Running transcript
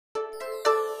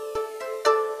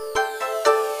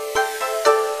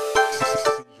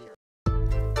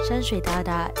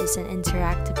Shanshui-DaDA is an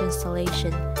interactive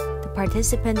installation. The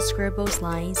participant scribbles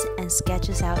lines and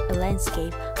sketches out a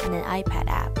landscape on an iPad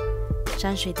app.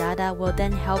 Shanshui-DaDA will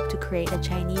then help to create a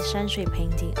Chinese Shanshui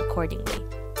painting accordingly.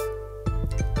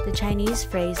 The Chinese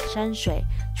phrase Shanshui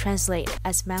translates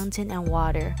as mountain and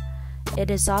water. It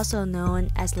is also known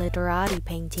as literati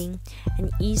painting, an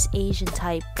East Asian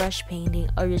type brush painting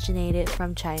originated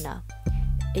from China.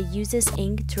 It uses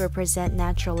ink to represent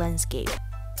natural landscape.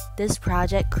 This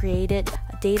project created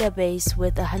a database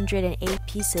with 108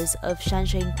 pieces of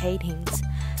Shanshui paintings,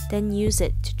 then used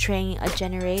it to train a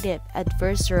generative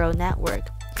adversarial network.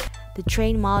 The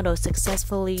trained model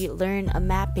successfully learned a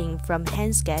mapping from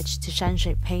hand sketch to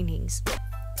Shanshui paintings.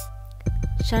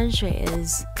 Shanshui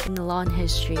is, in the long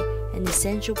history, an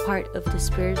essential part of the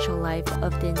spiritual life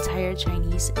of the entire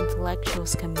Chinese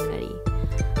intellectuals community.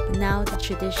 But now the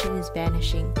tradition is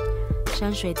vanishing.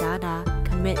 Shanshui-DaDA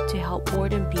commit to help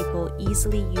modern people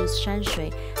easily use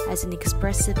Shanshui as an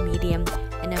expressive medium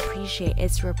and appreciate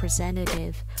its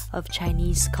representative of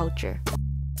Chinese culture.